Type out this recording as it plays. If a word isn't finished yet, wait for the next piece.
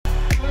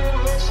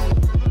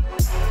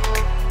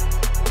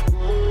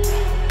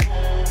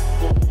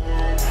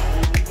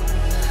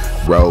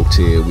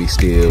Frontier, we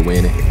still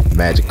winning.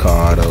 Magic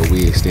Carter,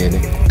 we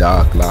extending.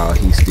 Dark Law,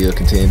 he still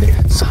contending.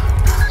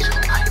 Sunrise,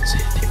 your lights in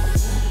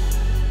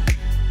it.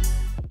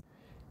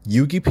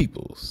 Yugi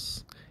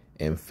peoples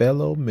and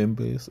fellow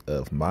members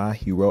of My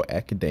Hero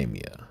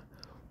Academia,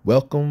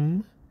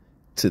 welcome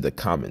to the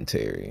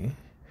commentary,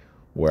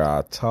 where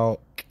I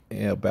talk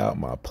about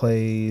my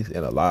plays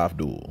in a live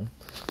duel.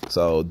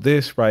 So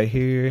this right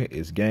here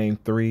is game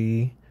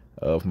 3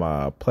 of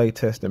my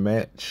playtesting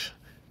match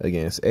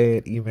against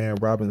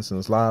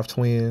EMans Live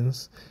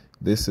Twins.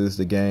 This is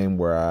the game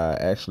where I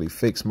actually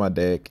fixed my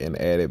deck and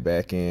added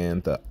back in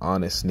the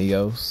Honest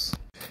Neos.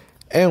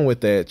 And with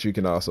that, you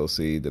can also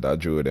see that I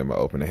drew it in my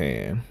opening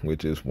hand,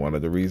 which is one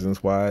of the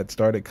reasons why I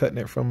started cutting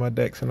it from my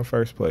decks in the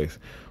first place.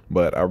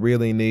 But I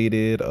really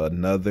needed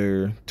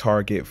another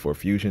target for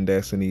Fusion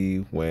Destiny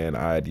when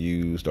I'd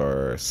used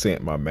or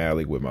sent my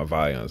Mally with my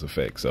Vions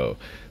effect. So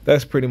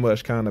that's pretty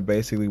much kind of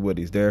basically what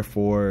he's there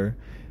for.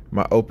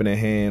 My opening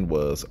hand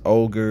was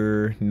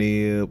Ogre,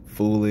 Nib,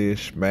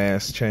 Foolish,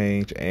 Mass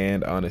Change,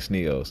 and Honest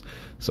Neos.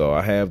 So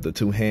I have the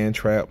 2 hand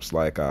traps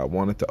like I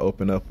wanted to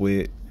open up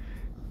with.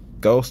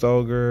 Ghost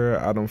Ogre,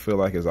 I don't feel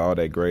like it's all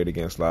that great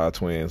against Live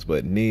Twins,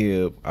 but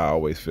Nib, I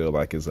always feel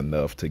like is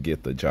enough to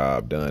get the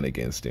job done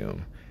against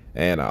him.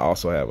 And I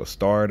also have a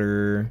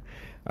starter.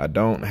 I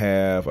don't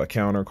have a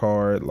counter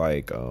card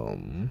like,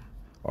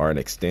 or an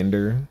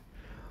extender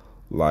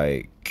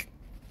like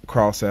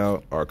Cross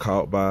Out or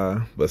Caught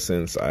By, but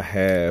since I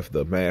have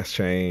the Mass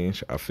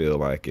Change, I feel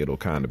like it'll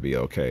kind of be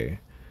okay.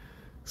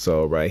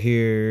 So right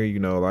here, you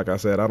know, like I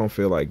said, I don't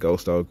feel like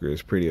Ghost Ogre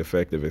is pretty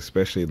effective,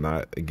 especially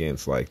not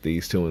against like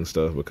these two and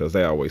stuff, because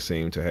they always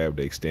seem to have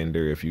the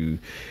extender if you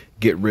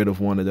get rid of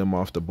one of them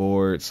off the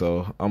board.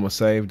 So I'm gonna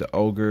save the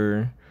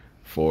Ogre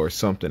for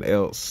something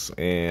else,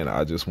 and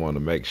I just want to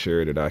make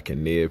sure that I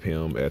can nib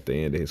him at the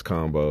end of his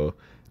combo.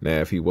 Now,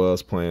 if he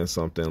was playing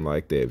something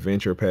like the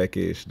adventure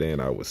package, then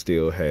I would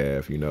still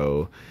have, you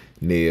know,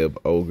 nib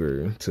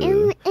Ogre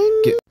to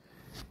get.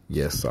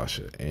 Yes,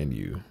 Sasha, and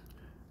you.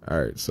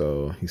 Alright,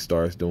 so he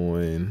starts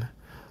doing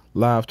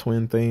live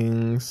twin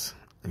things.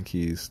 I think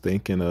he's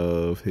thinking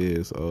of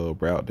his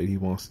route that he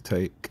wants to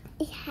take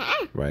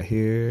right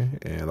here.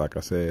 And like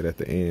I said, at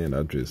the end,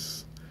 I'm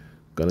just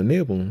gonna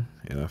nib him,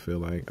 and I feel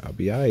like I'll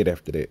be alright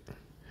after that.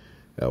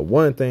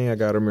 One thing I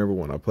gotta remember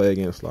when I play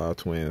against Live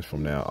Twins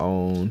from now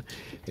on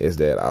is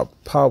that I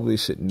probably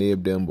should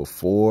nib them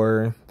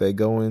before they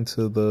go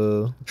into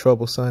the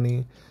Trouble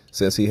Sunny.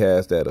 Since he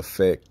has that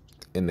effect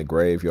in the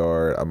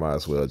graveyard, I might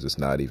as well just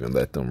not even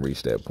let them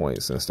reach that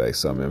point, since they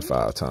summon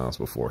 5 times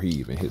before he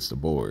even hits the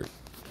board.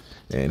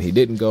 And he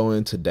didn't go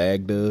into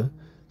Dagda,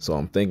 so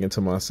I'm thinking to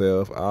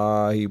myself,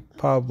 he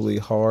probably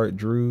hard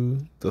drew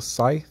the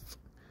Scythe,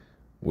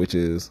 which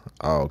is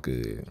all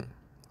good.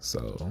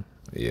 So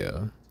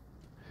yeah,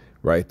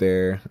 right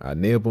there, I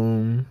nib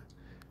him.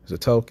 There's a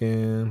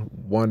token.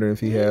 Wondering if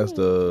he has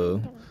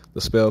the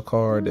spell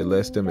card that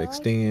lets them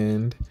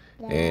extend.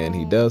 And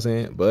he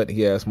doesn't, but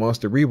he has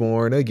Monster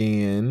Reborn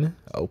again.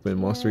 Open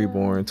Monster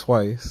Reborn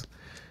twice.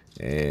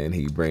 And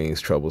he brings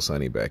Trouble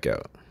Sunny back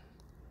out.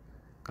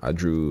 I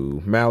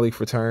drew Mally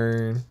for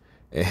turn,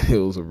 and it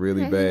was a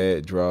really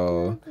bad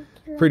draw.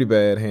 Pretty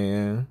bad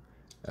hand.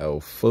 Oh,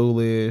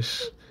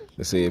 Foolish.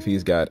 To see if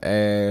he's got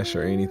Ash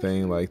or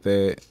anything like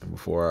that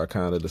before I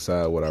kind of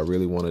decide what I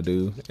really want to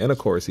do. And of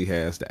course he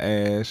has the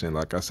Ash, and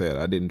like I said,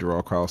 I didn't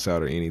draw Cross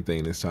Out or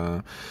anything this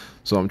time.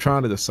 So I'm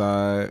trying to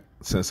decide,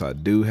 since I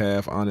do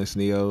have Honest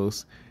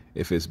Neos,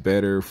 if it's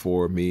better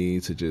for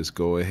me to just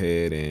go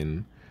ahead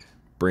and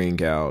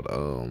bring out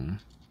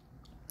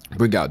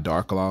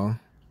Dark Law.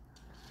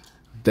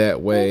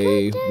 That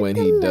way, when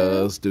he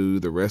does do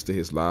the rest of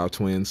his Live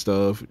Twin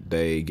stuff,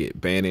 they get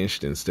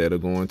banished instead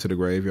of going to the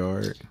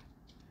graveyard.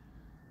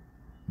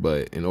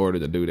 But in order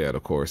to do that,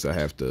 of course, I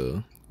have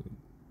to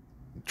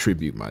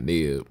tribute my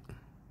nib.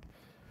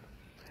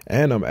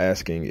 And I'm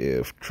asking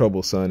if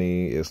Trouble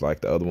Sunny is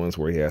like the other ones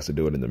where he has to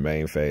do it in the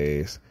main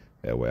phase.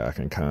 That way I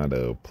can kind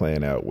of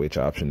plan out which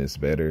option is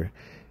better.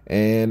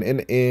 And in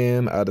the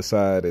end, I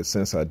decided,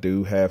 since I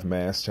do have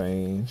Mass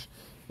Change,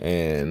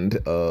 and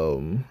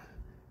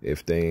if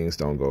things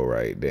don't go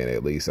right, then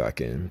at least I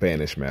can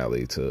banish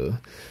Mally to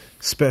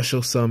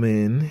special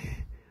summon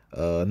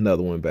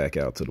another one back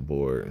out to the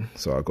board.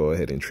 So I'll go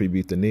ahead and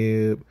tribute the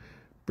nib,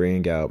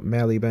 bring out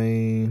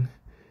Mallybane,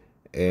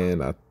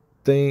 and I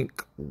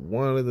think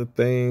one of the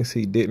things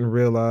he didn't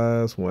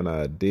realize when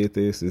I did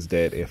this is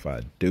that if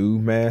I do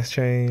Mass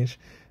Change,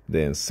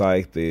 then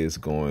Scythe is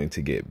going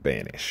to get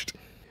banished.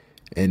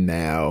 And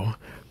now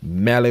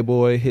Mally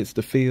Boy hits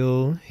the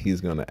field.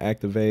 He's going to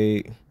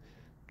activate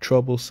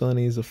Trouble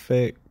Sunny's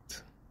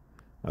effect.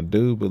 I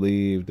do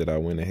believe that I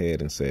went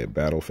ahead and said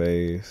battle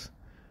phase.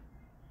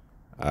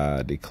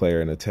 I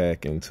declare an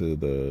attack into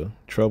the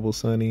Trouble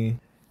Sunny.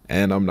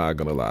 And I'm not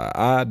gonna lie,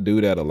 I do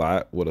that a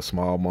lot with a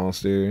small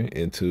monster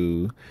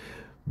into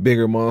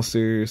bigger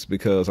monsters,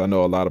 because I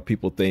know a lot of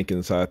people think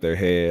inside their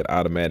head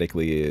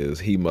automatically is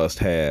he must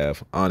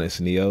have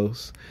Honest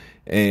Neos.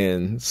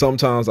 And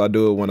sometimes I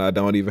do it when I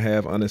don't even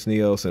have Honest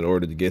Neos in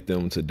order to get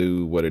them to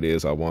do what it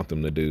is I want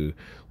them to do.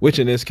 Which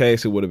in this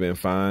case, it would have been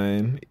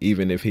fine,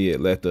 even if he had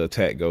let the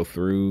attack go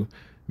through,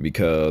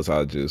 because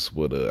I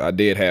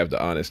did have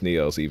the Honest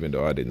Neos, even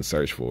though I didn't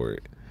search for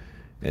it.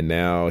 And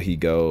now he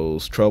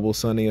goes Trouble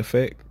Sunny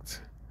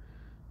effect,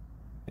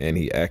 and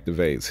he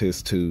activates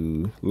his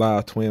 2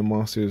 Live Twin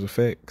Monsters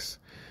effects.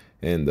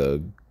 And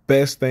the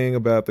best thing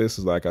about this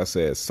is, like I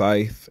said,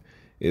 Scythe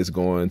is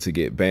going to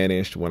get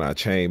banished when I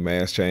chain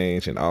mass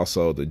change, and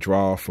also the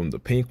draw from the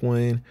pink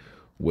one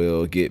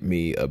will get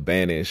me a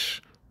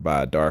banish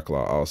by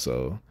Darklaw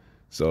also.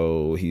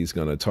 So he's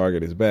going to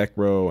target his back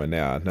row, and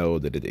now I know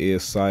that it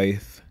is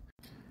Scythe.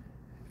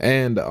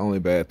 And the only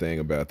bad thing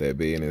about that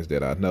being is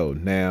that I know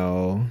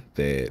now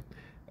that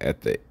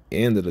at the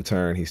end of the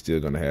turn, he's still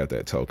going to have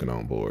that token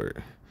on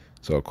board.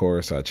 So of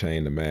course I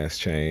chain the mass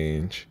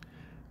change.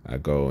 I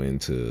go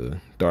into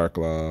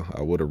Darklaw.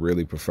 I would have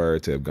really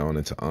preferred to have gone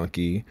into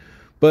Anki,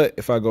 but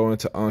if I go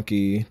into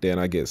Anki, then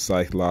I get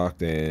Scythe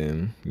locked,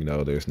 and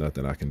there's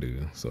nothing I can do.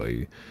 So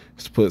he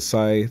just put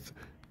Scythe,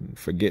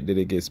 forget that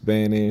it gets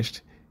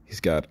banished. He's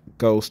got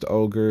Ghost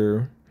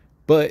Ogre,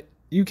 but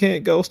you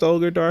can't Ghost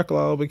Ogre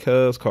Darklaw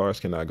because cards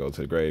cannot go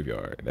to the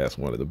graveyard. That's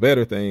one of the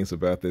better things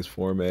about this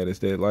format, is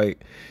that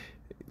like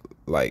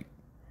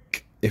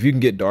if you can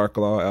get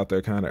Darklaw out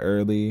there kind of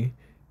early,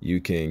 you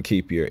can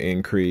keep your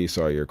Increase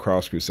or your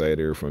Cross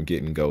Crusader from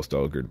getting Ghost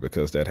Ogre,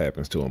 because that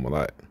happens to him a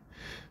lot.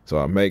 So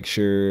I make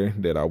sure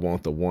that I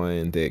want the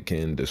one that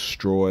can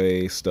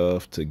destroy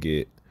stuff to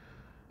get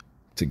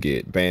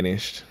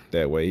banished.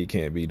 That way he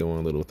can't be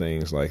doing little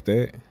things like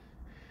that.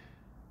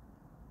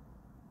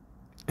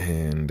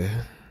 And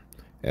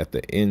at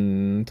the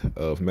end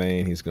of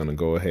main, he's going to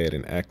go ahead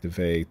and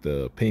activate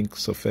the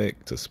Pink's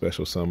effect to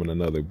special summon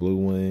another blue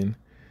one.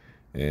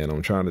 And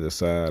I'm trying to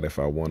decide if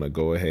I want to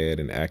go ahead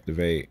and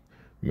activate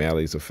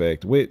Mali's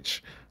effect,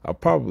 which I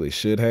probably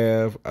should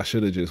have. I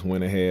should have just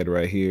went ahead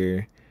right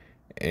here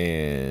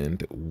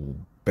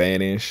and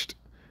banished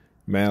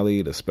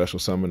Mali to special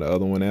summon the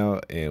other one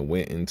out, and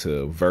went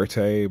into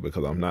Verte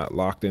because I'm not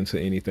locked into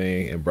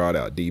anything, and brought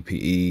out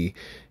DPE,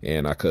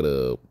 and I could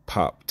have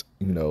popped,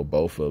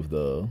 both of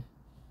the...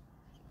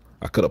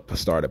 I could have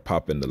started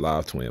popping the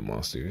Live Twin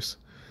monsters.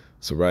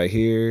 So right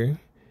here,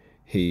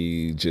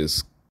 he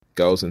just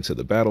goes into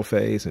the battle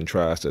phase and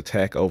tries to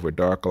attack over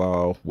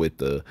Darklaw with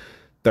the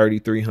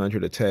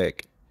 3,300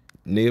 attack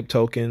nib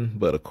token.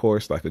 But of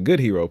course, like a good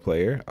hero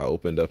player, I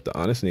opened up the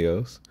Honest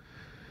Neos,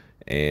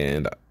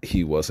 and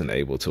he wasn't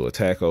able to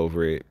attack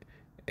over it.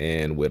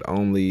 And with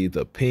only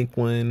the pink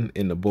one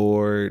in the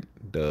board,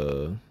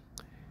 the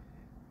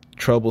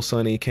Trouble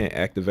Sunny can't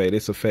activate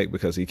its effect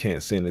because he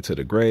can't send it to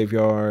the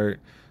graveyard.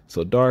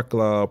 So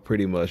Darklaw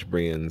pretty much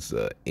brings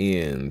an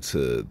end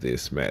to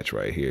this match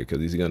right here, because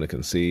he's going to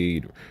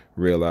concede,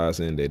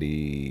 realizing that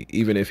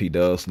even if he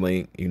does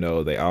link,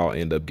 they all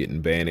end up getting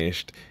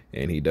banished,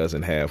 and he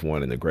doesn't have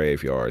one in the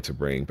graveyard to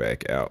bring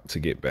back out to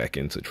get back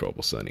into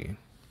Trouble Sunny.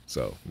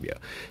 So yeah,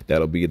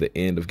 that'll be the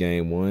end of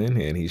game 1,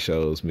 and he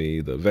shows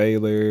me the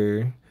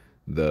Veiler,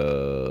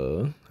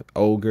 the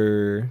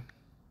Ogre,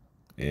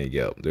 and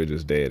yep, they're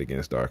just dead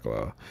against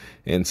Darklaw.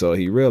 And so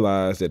he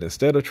realized that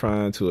instead of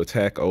trying to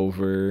attack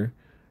over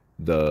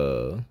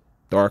the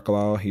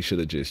Darklaw, he should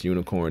have just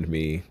unicorned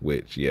me,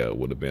 which, yeah,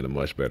 would have been a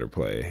much better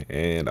play.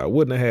 And I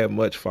wouldn't have had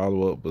much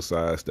follow-up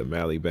besides the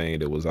Mali Bane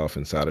that was off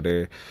inside of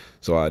there.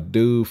 So I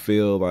do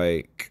feel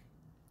like,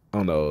 I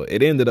don't know,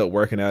 it ended up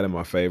working out in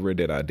my favor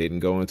that I didn't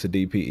go into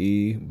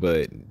DPE,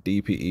 but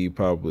DPE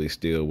probably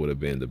still would have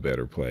been the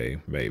better play,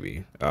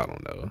 maybe. I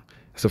don't know.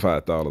 So if I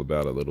had thought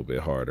about it a little bit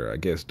harder, I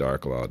guess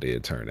Darklaw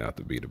did turn out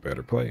to be the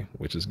better play,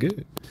 which is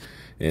good.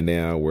 And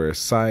now we're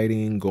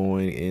siding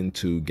going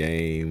into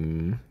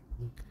game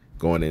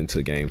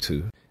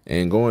 2.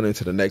 And going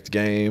into the next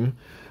game,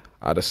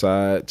 I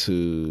decide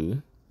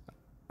to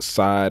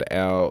side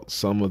out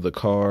some of the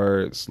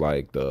cards,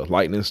 like the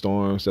Lightning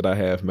Storms that I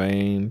have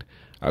mained.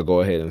 I'll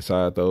go ahead and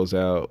side those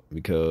out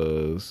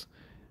because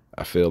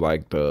I feel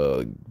like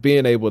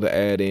being able to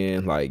add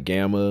in like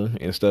Gamma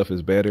and stuff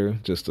is better,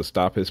 just to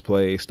stop his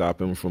play,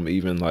 stop him from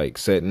even like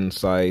setting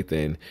Scythe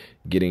and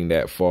getting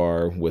that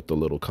far with the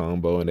little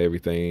combo and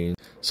everything.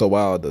 So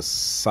while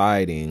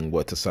deciding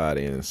what to side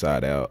in and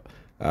side out,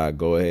 I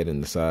go ahead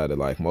and decide that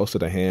like most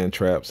of the hand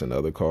traps and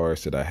other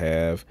cards that I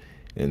have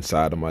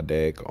inside of my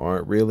deck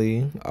aren't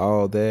really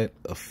all that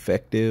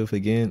effective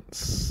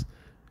against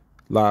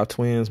Live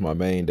Twins. My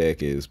main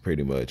deck is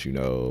pretty much,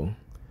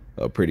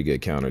 a pretty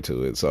good counter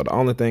to it. So the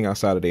only thing I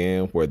sided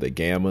in were the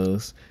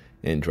Gammas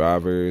and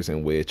Drivers,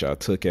 in which I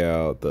took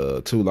out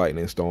the 2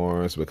 Lightning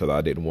Storms because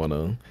I didn't want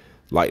to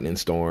Lightning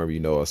Storm,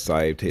 a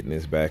Scythe hitting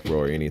his back row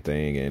or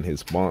anything. And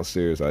his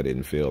monsters, I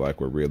didn't feel like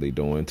were really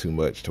doing too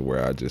much to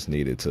where I just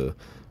needed to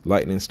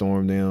Lightning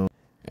Storm them.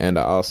 And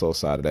I also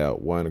sided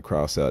out 1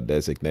 Crossout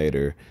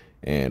Designator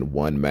and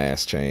 1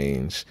 Mass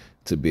Change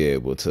to be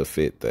able to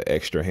fit the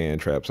extra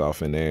hand traps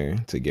off in there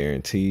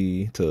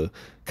to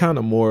kind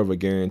of more of a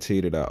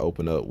guarantee that I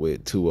open up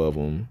with 2 of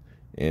them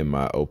in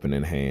my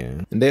opening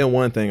hand. And then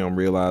one thing I'm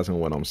realizing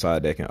when I'm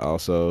side decking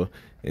also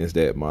is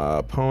that my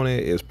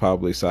opponent is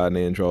probably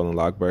siding in Droll and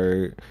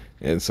Lockbird,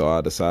 and so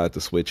I decided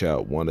to switch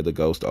out one of the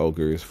Ghost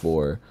Ogres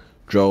for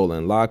Droll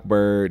and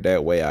Lockbird.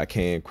 That way I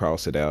can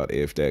cross it out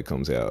if that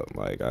comes out.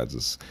 Like, I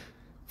just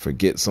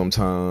forget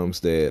sometimes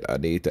that I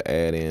need to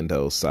add in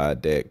those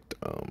side decked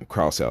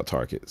cross out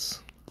targets.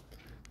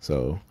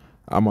 So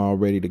I'm all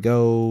ready to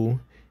go.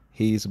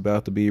 He's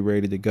about to be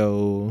ready to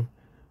go.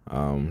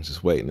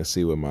 Just waiting to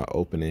see what my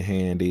opening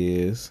hand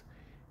is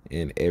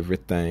and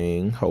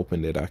everything,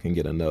 hoping that I can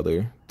get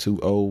another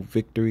 2-0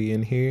 victory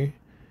in here.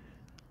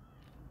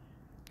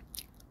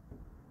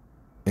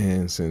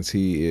 And since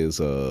he is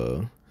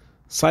a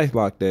Scythe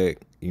Block deck,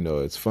 you know,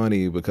 it's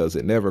funny because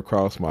it never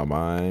crossed my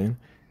mind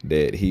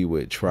that he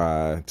would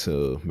try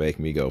to make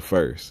me go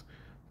first.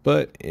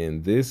 But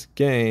in this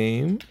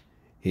game,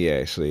 he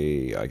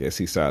actually, I guess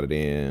he sided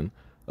in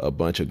a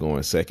bunch of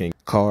going second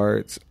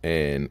cards,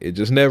 and it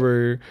just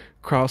never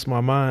crossed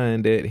my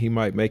mind that he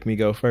might make me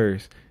go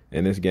first.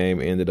 And this game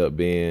ended up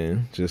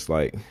being just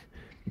like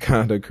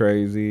kind of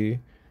crazy.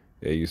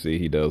 Yeah, you see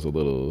he does a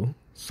little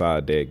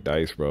side deck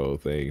dice roll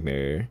thing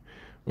there,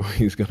 where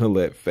he's gonna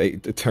let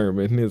fate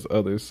determine his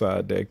other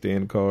side decked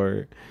in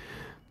card.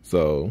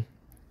 So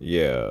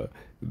yeah,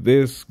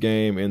 this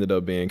game ended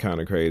up being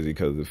kind of crazy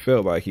because it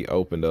felt like he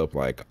opened up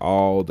like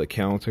all the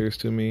counters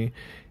to me,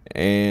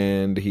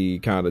 and he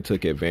kind of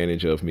took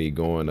advantage of me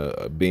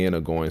being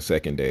a going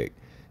second deck.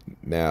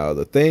 Now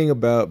the thing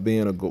about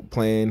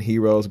playing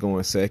heroes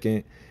going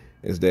second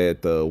is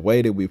that the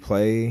way that we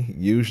play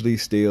usually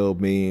still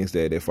means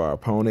that if our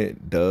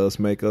opponent does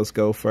make us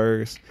go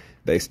first,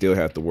 they still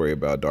have to worry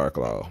about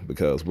Darklaw,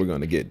 because we're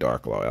going to get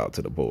Darklaw out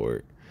to the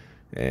board.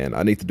 And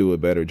I need to do a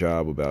better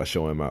job about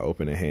showing my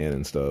opening hand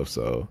and stuff.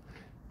 So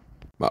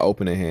my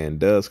opening hand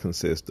does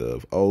consist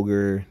of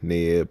Ogre,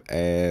 Nib,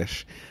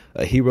 Ash,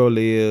 a Hero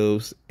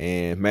Lives,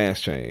 and Mass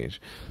Change.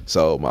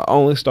 So my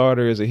only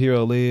starter is a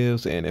Hero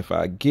Lives, and if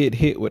I get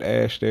hit with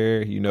Ash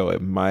there, you know,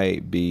 it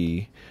might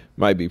be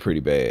pretty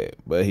bad.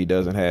 But he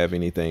doesn't have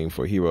anything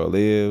for Hero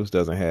Lives,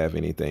 doesn't have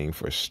anything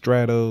for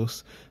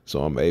Stratos,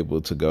 so I'm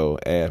able to go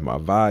add my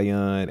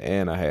Vion,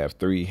 and I have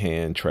 3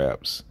 hand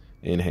traps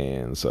in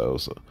hand. So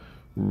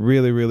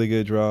really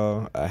good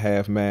draw. I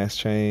have Mass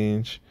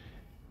Change,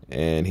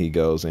 and he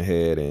goes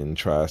ahead and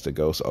tries to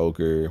Ghost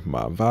Ogre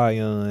my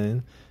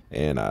Vion,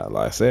 and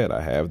like I said,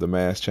 I have the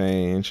Mass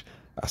Change.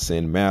 I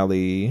send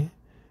Mally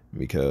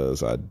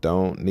because I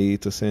don't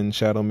need to send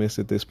Shadow Mist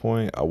at this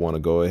point. I want to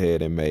go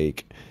ahead and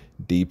make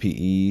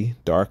DPE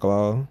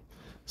Darklaw.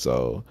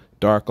 So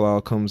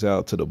Darklaw comes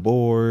out to the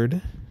board.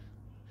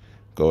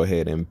 Go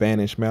ahead and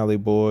banish Mally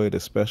Boy to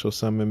special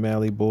summon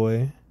Mally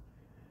Boy.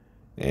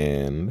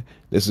 And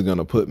this is going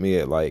to put me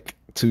at like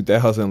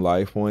 2,000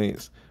 life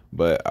points.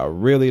 But I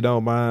really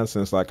don't mind,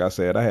 since, like I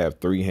said, I have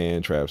 3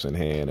 hand traps in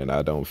hand, and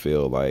I don't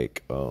feel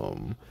like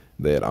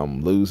that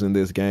I'm losing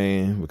this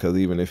game, because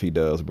even if he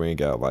does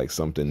bring out like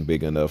something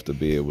big enough to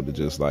be able to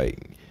just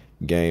like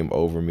game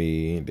over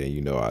me, then,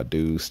 you know, I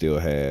do still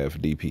have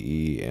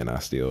DPE, and I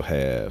still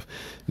have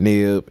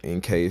Nib in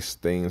case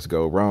things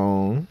go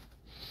wrong.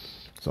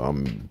 So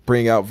I'm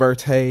bring out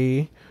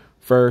Verte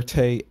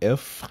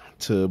F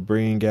to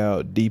bring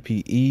out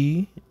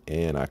DPE,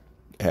 and I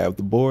have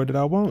the board that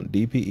I want.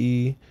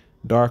 DPE,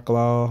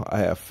 Darklaw. I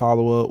have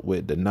follow up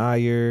with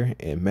Denier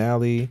and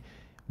Mally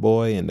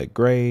Boy in the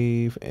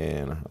grave,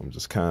 and I'm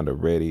just kind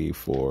of ready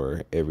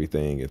for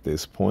everything at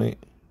this point.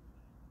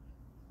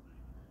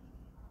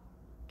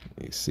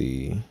 You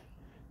see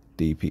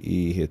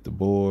DPE hit the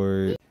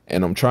board,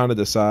 and I'm trying to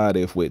decide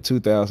if with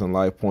 2,000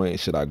 life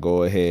points should I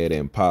go ahead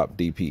and pop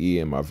DPE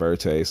in my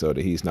Verte so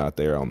that he's not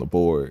there on the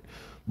board.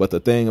 But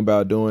the thing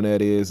about doing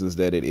that is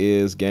that it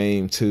is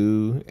game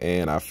 2,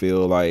 and I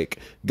feel like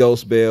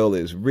Ghost Bell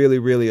is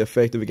really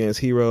effective against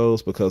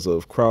heroes because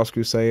of Cross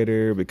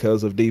Crusader,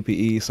 because of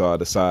DPE, so I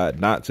decide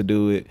not to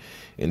do it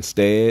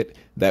instead.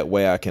 That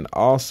way I can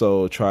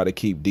also try to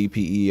keep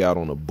DPE out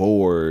on the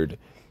board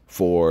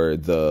for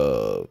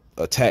the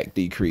attack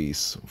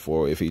decrease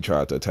for if he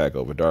tried to attack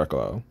over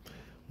Darklaw.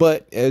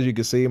 But as you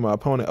can see, my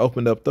opponent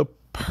opened up the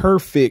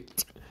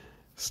perfect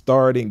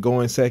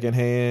going second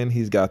hand.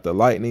 He's got the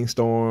Lightning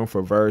Storm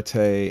for Verte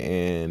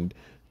and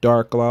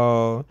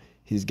Darklaw.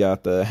 He's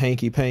got the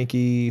Hanky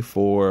Panky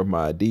for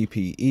my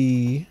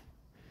DPE.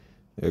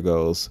 There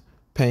goes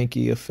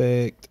Panky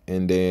effect.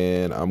 And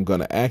then I'm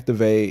going to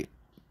activate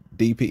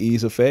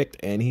DPE's effect.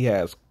 And he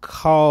has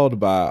Called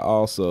By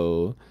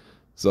also.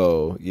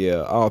 So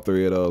yeah, all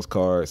 3 of those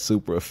cards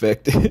super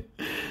effective.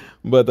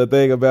 But the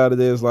thing about it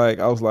is, like,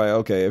 I was like,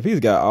 okay, if he's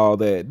got all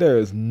that, there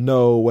is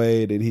no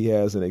way that he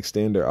has an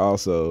extender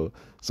also.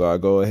 So I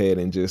go ahead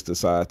and just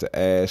decide to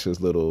Ash his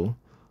little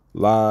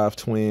live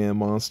twin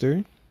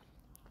monster.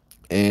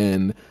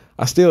 And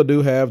I still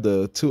do have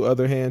the 2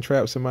 other hand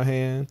traps in my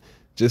hand,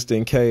 just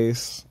in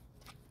case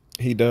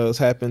he does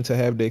happen to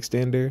have the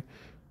extender,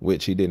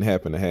 which he didn't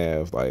happen to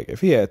have. Like, if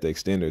he had the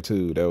extender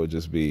too, that would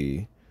just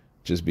be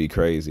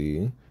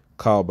crazy.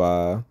 Call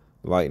by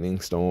Lightning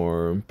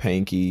Storm,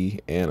 Panky,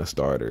 and a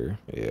starter.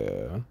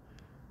 Yeah.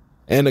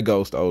 And a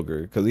Ghost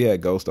Ogre, because he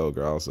had Ghost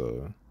Ogre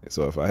also.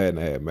 So if I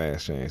hadn't had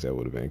Mass Change, that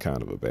would have been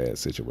kind of a bad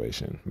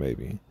situation,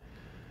 maybe.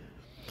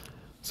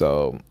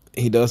 So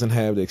he doesn't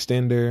have the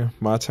extender.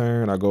 My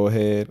turn, I go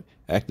ahead,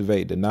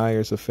 activate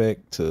Denier's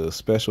effect to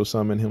special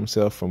summon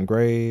himself from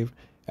grave.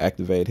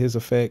 Activate his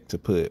effect to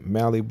put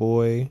Mally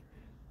Boy.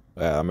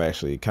 I'm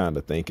actually kind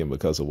of thinking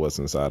because of what's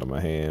inside of my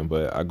hand,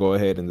 but I go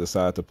ahead and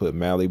decide to put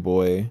Mally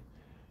Boy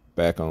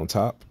back on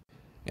top.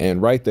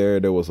 And right there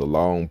was a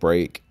long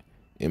break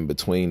in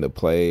between the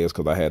plays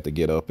because I had to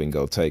get up and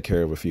go take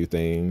care of a few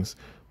things.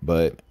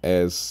 But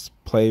as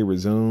play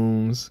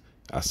resumes,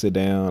 I sit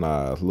down,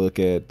 I look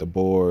at the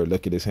board,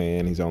 look at his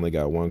hand. He's only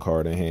got one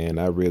card in hand.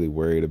 Not really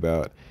worried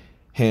about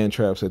hand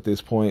traps at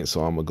this point,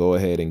 so I'm going to go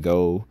ahead and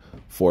go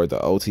for the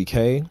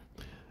OTK.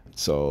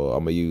 So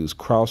I'm going to use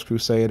Cross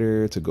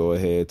Crusader to go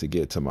ahead to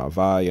get to my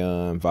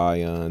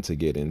Vion to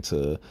get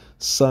into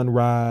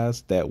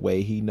Sunrise. That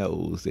way he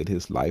knows that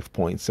his life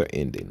points are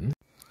ending.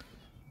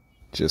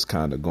 Just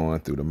kind of going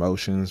through the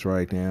motions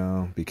right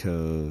now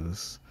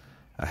because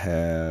I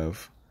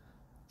have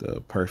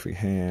the perfect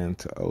hand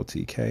to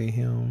OTK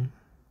him.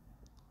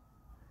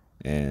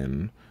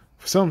 And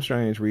for some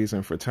strange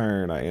reason, for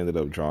turn, I ended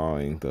up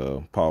drawing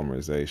the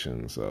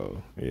polymerization.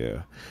 So,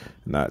 yeah,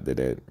 not that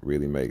that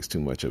really makes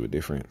too much of a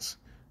difference.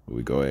 But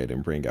we go ahead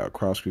and bring out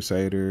Cross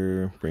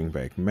Crusader, bring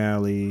back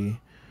Mally,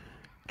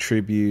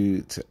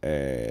 Tribute to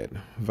add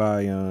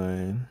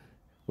Vion,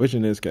 which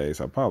in this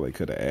case, I probably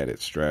could have added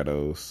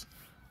Stratos.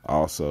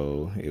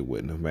 Also, it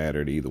wouldn't have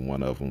mattered. Either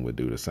one of them would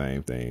do the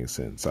same thing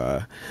since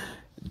I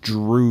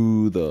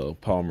drew the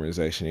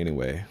polymerization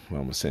anyway. I'm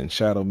going to send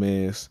Shadow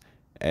Mist,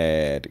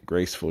 add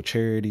Graceful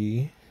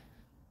Charity.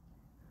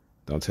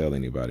 Don't tell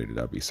anybody that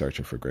I'll be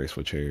searching for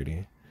Graceful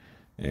Charity.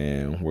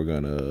 And we're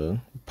going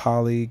to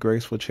poly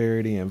Graceful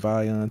Charity and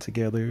Vion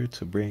together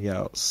to bring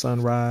out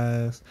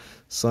Sunrise.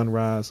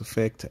 Sunrise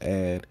effect to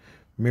add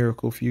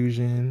Miracle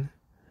Fusion.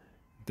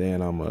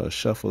 Then I'm going to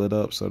shuffle it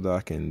up so that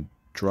I can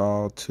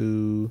draw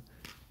 2,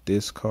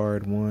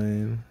 discard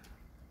 1.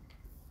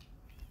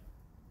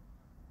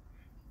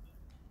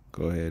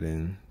 Go ahead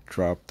and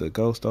drop the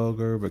Ghost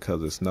Ogre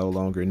because it's no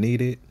longer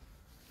needed.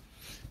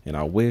 And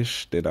I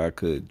wish that I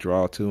could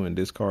draw 2 and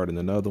discard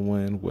another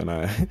one when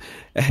I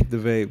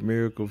activate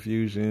Miracle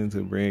Fusion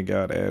to bring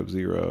out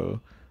Ab-Zero.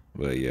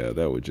 But yeah,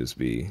 that would just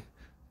be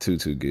too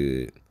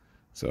good.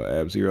 So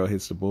Ab-Zero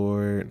hits the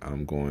board.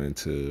 I'm going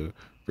to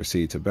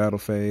proceed to battle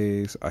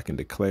phase. I can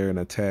declare an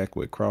attack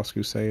with Cross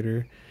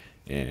Crusader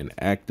and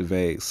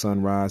activate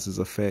Sunrise's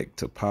effect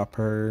to pop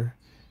her.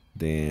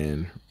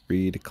 Then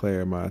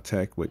redeclare my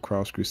attack with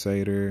Cross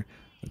Crusader,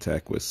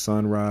 attack with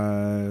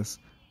Sunrise,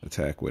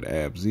 attack with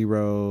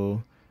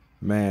Ab-Zero,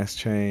 Mass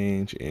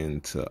Change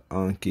into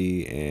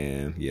Anki,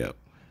 and yep,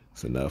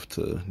 it's enough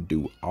to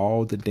do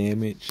all the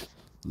damage,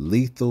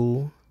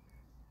 lethal,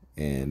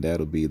 and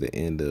that'll be the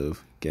end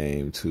of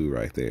game 2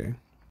 right there.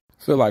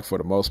 Feel like for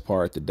the most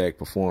part the deck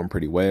performed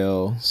pretty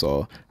well,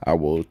 so I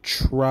will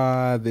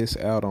try this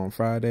out on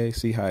Friday,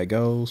 see how it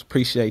goes.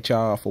 Appreciate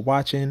y'all for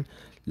watching.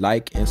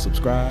 Like and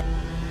subscribe.